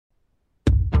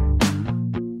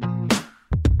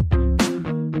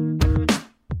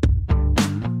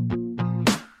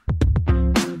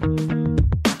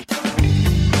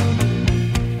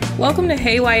Welcome to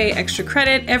Hey YA Extra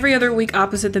Credit. Every other week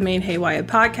opposite the main Hey YA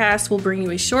podcast, we'll bring you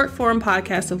a short-form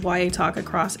podcast of YA talk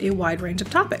across a wide range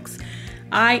of topics.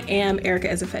 I am Erica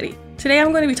Ezeifedi. Today I'm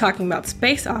going to be talking about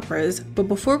space operas, but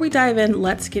before we dive in,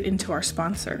 let's get into our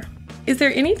sponsor. Is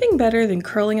there anything better than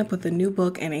curling up with a new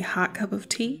book and a hot cup of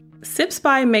tea? Sips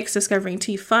By makes discovering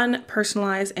tea fun,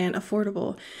 personalized, and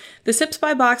affordable. The Sips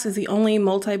By box is the only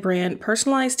multi-brand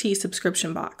personalized tea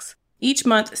subscription box. Each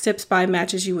month, Sips By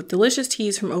matches you with delicious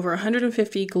teas from over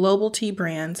 150 global tea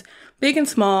brands, big and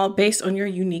small, based on your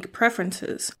unique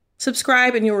preferences.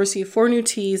 Subscribe and you'll receive 4 new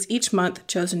teas each month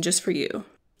chosen just for you.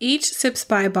 Each Sips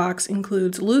By box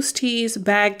includes loose teas,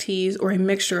 bag teas, or a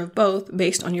mixture of both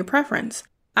based on your preference.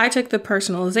 I took the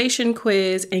personalization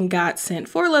quiz and got sent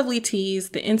 4 lovely teas: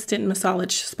 the Instant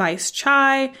Masala Spice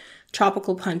Chai,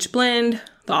 Tropical Punch Blend,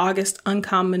 the August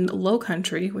Uncommon Low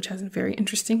Country, which has a very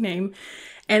interesting name,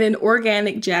 and an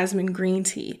organic jasmine green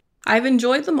tea. I've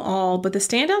enjoyed them all, but the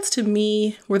standouts to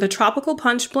me were the Tropical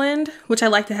Punch Blend, which I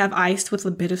like to have iced with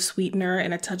a bit of sweetener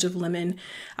and a touch of lemon.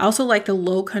 I also like the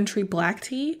Low Country Black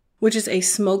Tea, which is a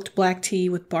smoked black tea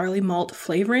with barley malt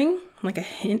flavoring, like a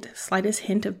slightest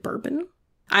hint of bourbon.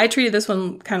 I treated this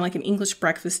one kind of like an English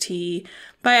breakfast tea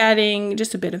by adding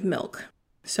just a bit of milk.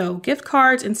 So gift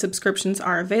cards and subscriptions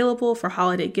are available for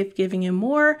holiday gift giving and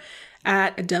more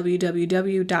at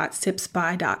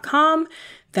www.sipsby.com.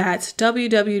 That's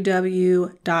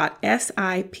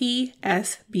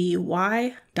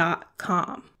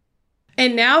www.sipsby.com.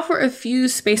 And now for a few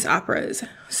space operas.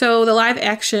 So the live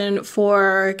action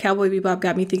for Cowboy Bebop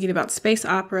got me thinking about space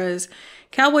operas.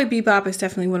 Cowboy Bebop is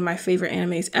definitely one of my favorite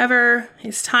animes ever.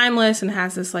 It's timeless and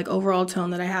has this overall tone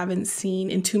that I haven't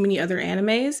seen in too many other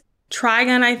animes.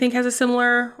 Trigun, I think, has a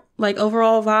similar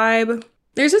overall vibe.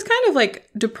 There's this kind of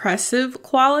depressive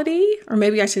quality, or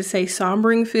maybe I should say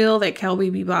sombering feel, that Cowboy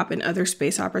Bebop and other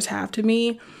space operas have to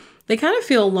me. They kind of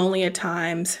feel lonely at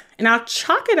times, and I'm going to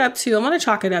chalk it up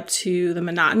to the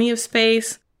monotony of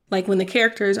space. Like when the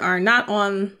characters are not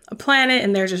on a planet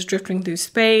and they're just drifting through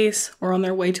space or on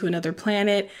their way to another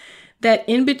planet, that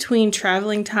in-between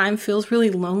traveling time feels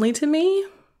really lonely to me.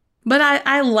 But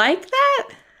I like that.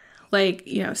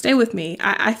 Stay with me.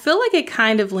 I feel like it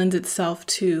kind of lends itself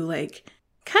to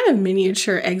kind of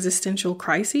miniature existential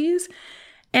crises.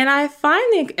 And I find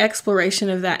the exploration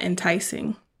of that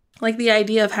enticing. The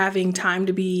idea of having time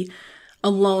to be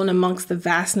alone amongst the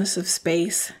vastness of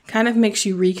space kind of makes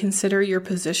you reconsider your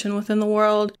position within the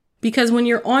world. Because when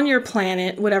you're on your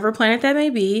planet, whatever planet that may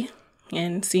be,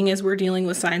 and seeing as we're dealing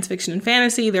with science fiction and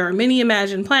fantasy, there are many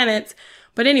imagined planets.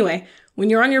 But anyway, when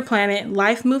you're on your planet,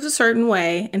 life moves a certain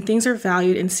way and things are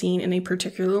valued and seen in a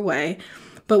particular way.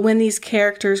 But when these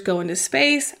characters go into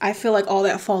space, I feel like all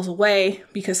that falls away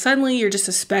because suddenly you're just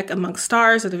a speck amongst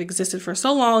stars that have existed for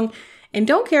so long and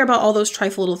don't care about all those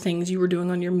trifle little things you were doing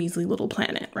on your measly little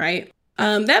planet, right?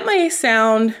 That may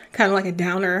sound kind of like a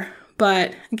downer,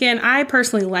 but again, I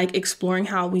personally like exploring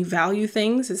how we value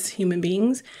things as human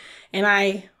beings. And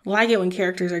I like it when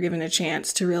characters are given a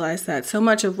chance to realize that so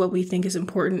much of what we think is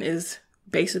important is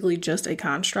basically just a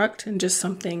construct and just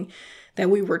something that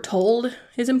we were told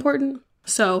is important.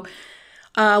 So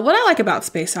what I like about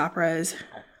space operas,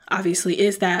 obviously,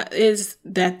 is that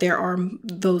there are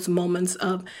those moments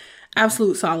of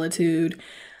absolute solitude,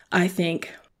 I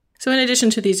think. So in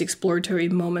addition to these exploratory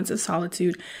moments of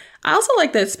solitude, I also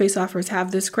like that space operas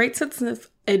have this great sense of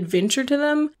adventure to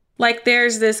them.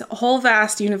 There's this whole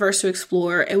vast universe to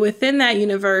explore, and within that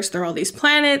universe, there are all these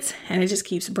planets, and it just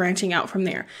keeps branching out from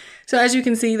there. So as you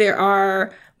can see, there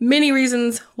are many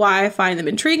reasons why I find them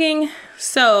intriguing.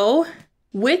 So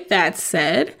with that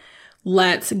said,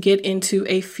 let's get into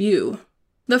a few.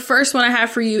 The first one I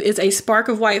have for you is A Spark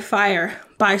of White Fire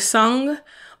by Sung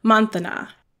Manthana.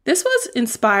 This was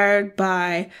inspired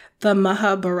by the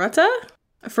Mahabharata.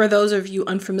 For those of you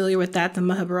unfamiliar with that, the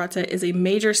Mahabharata is a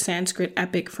major Sanskrit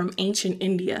epic from ancient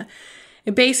India.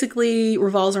 It basically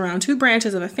revolves around 2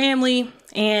 branches of a family,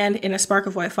 and in A Spark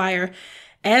of White Fire,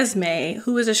 Esme,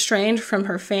 who is estranged from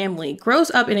her family,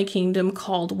 grows up in a kingdom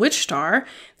called Witchstar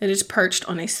that is perched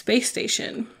on a space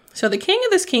station. So the king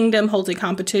of this kingdom holds a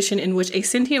competition in which a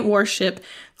sentient warship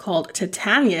called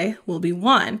Titania will be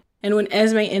won. And when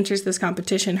Esme enters this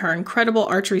competition, her incredible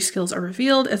archery skills are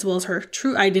revealed, as well as her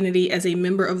true identity as a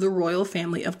member of the royal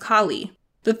family of Kali.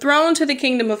 The throne to the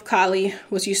kingdom of Kali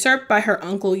was usurped by her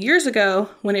uncle years ago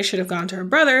when it should have gone to her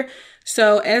brother,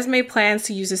 so Esme plans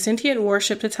to use a sentient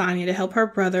warship Titania to help her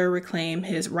brother reclaim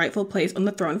his rightful place on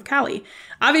the throne of Kali.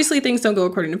 Obviously, things don't go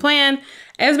according to plan.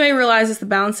 Esme realizes the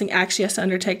balancing act she has to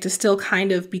undertake to still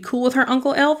kind of be cool with her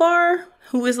uncle Elvar,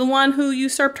 who is the one who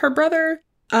usurped her brother.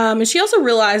 And she also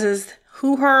realizes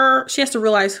she has to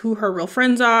realize who her real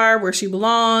friends are, where she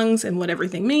belongs, and what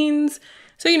everything means.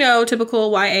 So,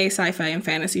 typical YA, sci-fi, and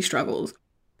fantasy struggles.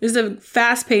 This is a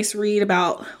fast-paced read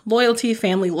about loyalty,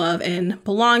 family love, and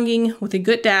belonging with a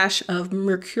good dash of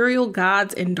mercurial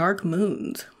gods and dark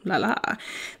moons. La la.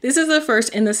 This is the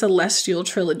first in the Celestial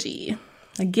trilogy.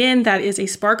 Again, that is A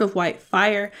Spark of White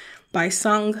Fire by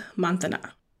Sung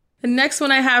Manthana. The next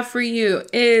one I have for you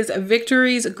is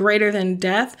Victories Greater Than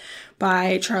Death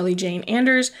by Charlie Jane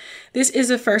Anders. This is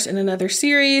the first in another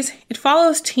series. It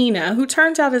follows Tina, who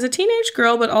turns out is a teenage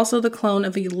girl, but also the clone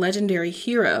of a legendary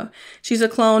hero. She's a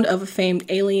clone of a famed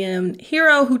alien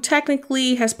hero who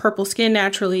technically has purple skin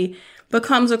naturally, but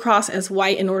comes across as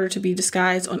white in order to be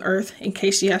disguised on Earth in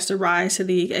case she has to rise to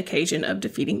the occasion of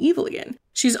defeating evil again.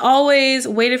 She's always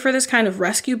waited for this kind of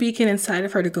rescue beacon inside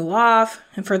of her to go off,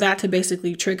 and for that to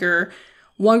basically trigger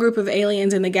one group of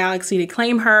aliens in the galaxy to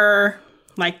claim her,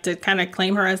 like to kind of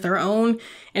claim her as their own,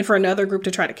 and for another group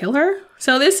to try to kill her.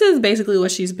 So this is basically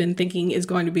what she's been thinking is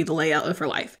going to be the layout of her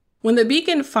life. When the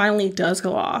beacon finally does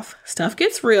go off, stuff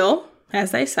gets real,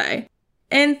 as they say,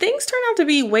 and things turn out to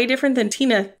be way different than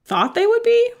Tina thought they would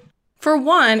be. For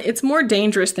one, it's more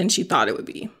dangerous than she thought it would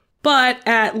be. But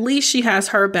at least she has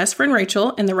her best friend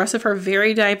Rachel and the rest of her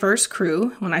very diverse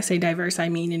crew. When I say diverse, I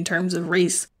mean in terms of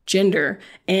race, gender,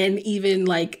 and even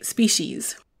like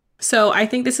species. So I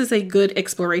think this is a good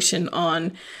exploration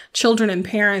on children and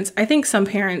parents. I think some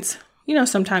parents,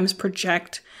 sometimes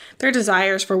project their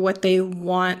desires for what they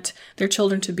want their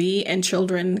children to be, and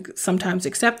children sometimes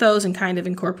accept those and kind of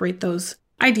incorporate those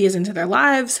ideas into their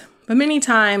lives. But many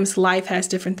times life has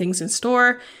different things in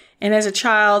store. And as a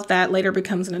child that later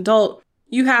becomes an adult,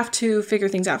 you have to figure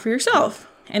things out for yourself.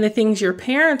 And the things your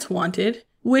parents wanted,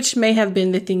 which may have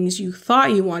been the things you thought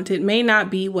you wanted, may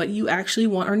not be what you actually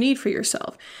want or need for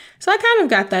yourself. So I kind of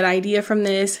got that idea from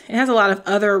this. It has a lot of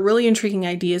other really intriguing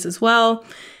ideas as well.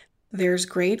 There's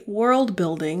great world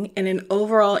building and an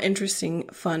overall interesting,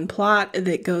 fun plot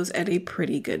that goes at a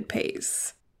pretty good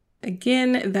pace.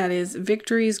 Again, that is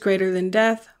Victories Greater Than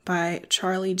Death by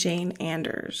Charlie Jane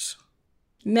Anders.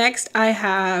 Next, I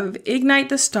have Ignite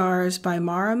the Stars by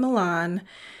Mara Milan.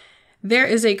 There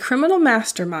is a criminal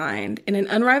mastermind and an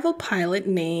unrivaled pilot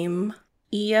named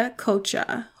Iya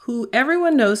Kocha, who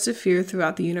everyone knows to fear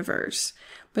throughout the universe.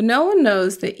 But no one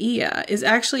knows that Iya is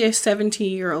actually a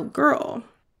 17-year-old girl.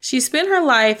 She spent her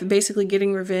life basically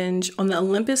getting revenge on the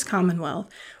Olympus Commonwealth,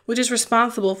 which is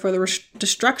responsible for the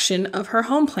destruction of her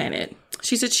home planet.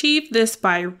 She's achieved this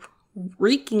by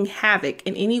wreaking havoc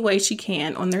in any way she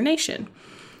can on their nation.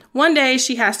 One day,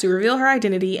 she has to reveal her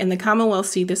identity, and the Commonwealth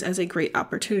see this as a great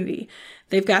opportunity.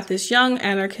 They've got this young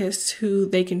anarchist who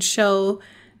they can show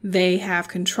they have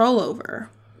control over.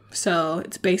 So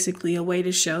it's basically a way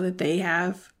to show that they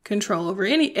have control over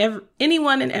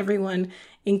anyone and everyone,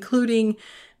 including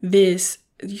this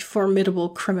formidable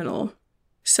criminal.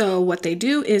 So what they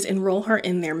do is enroll her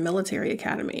in their military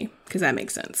academy, because that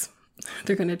makes sense.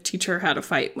 They're going to teach her how to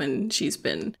fight when she's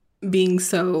been being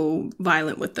so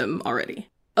violent with them already.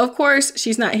 Of course,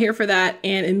 she's not here for that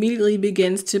and immediately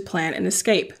begins to plan an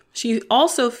escape. She's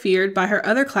also feared by her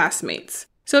other classmates.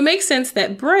 So it makes sense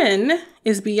that Bryn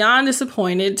is beyond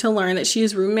disappointed to learn that she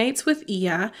is roommates with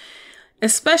Iya,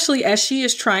 especially as she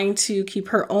is trying to keep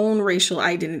her own racial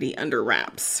identity under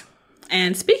wraps.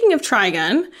 And speaking of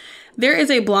Trigun, there is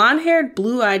a blonde-haired,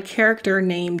 blue-eyed character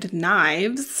named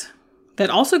Knives that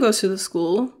also goes to the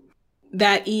school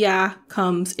that Iya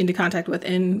comes into contact with.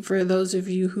 And for those of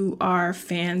you who are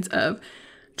fans of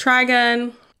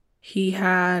Trigun, he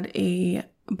had a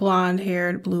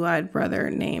blonde-haired, blue-eyed brother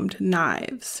named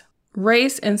Knives.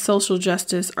 Race and social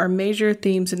justice are major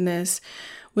themes in this,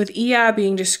 with Iya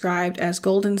being described as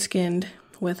golden-skinned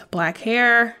with black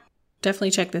hair.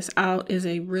 Definitely check this out. It's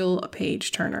a real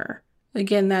page-turner.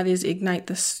 Again, that is Ignite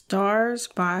the Stars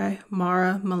by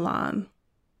Mara Milan.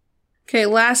 Okay,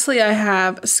 lastly, I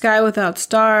have Sky Without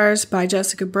Stars by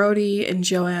Jessica Brody and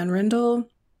Joanne Rendell.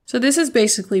 So this is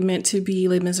basically meant to be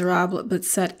Les Miserables, but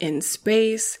set in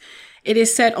space. It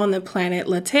is set on the planet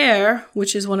La Terre,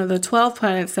 which is one of the 12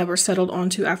 planets that were settled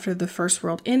onto after the First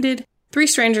World ended. 3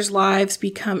 strangers' lives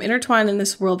become intertwined in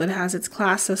this world that has its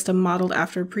class system modeled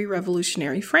after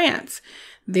pre-revolutionary France.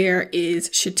 There is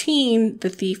Chatine, the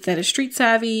thief that is street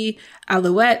savvy,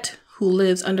 Alouette, who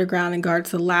lives underground and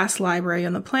guards the last library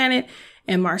on the planet,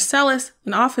 and Marcellus,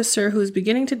 an officer who is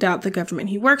beginning to doubt the government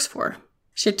he works for.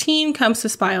 Chatine comes to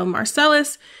spy on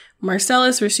Marcellus.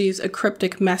 Marcellus receives a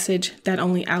cryptic message that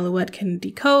only Alouette can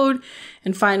decode.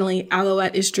 And finally,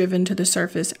 Alouette is driven to the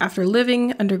surface after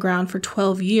living underground for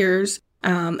 12 years.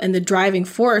 And the driving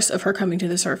force of her coming to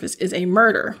the surface is a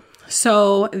murder.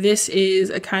 So this is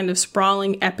a kind of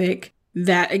sprawling epic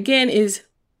that, again, is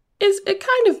a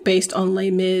kind of based on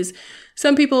Les Mis.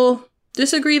 Some people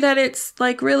disagree that it's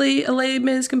like really a Les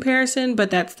Mis comparison, but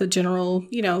that's the general,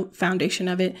 foundation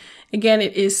of it. Again,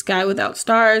 it is Sky Without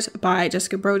Stars by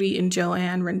Jessica Brody and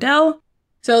Joanne Rendell.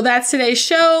 So that's today's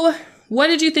show. What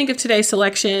did you think of today's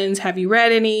selections? Have you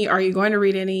read any? Are you going to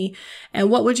read any? And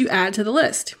what would you add to the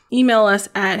list? Email us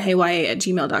at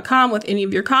heyya@gmail.com with any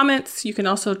of your comments. You can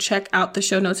also check out the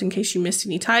show notes in case you missed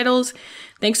any titles.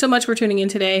 Thanks so much for tuning in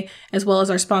today, as well as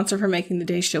our sponsor for making the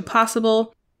day's show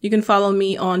possible. You can follow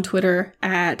me on Twitter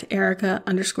at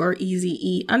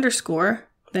Erica_EZE_.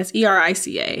 That's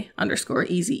ERICA_EZE_.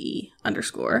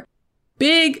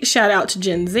 Big shout out to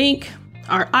Jen Zink,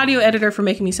 our audio editor, for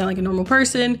making me sound like a normal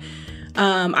person.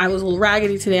 I was a little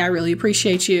raggedy today. I really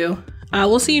appreciate you.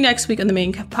 We'll see you next week on the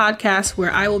main podcast,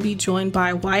 where I will be joined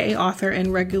by YA author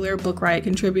and regular Book Riot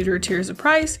contributor Tirzah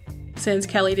Price, since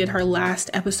Kelly did her last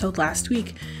episode last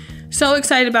week. So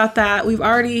excited about that. We've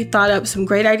already thought up some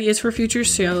great ideas for future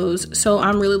shows, so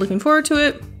I'm really looking forward to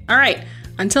it. All right,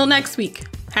 until next week,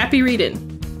 happy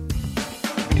reading.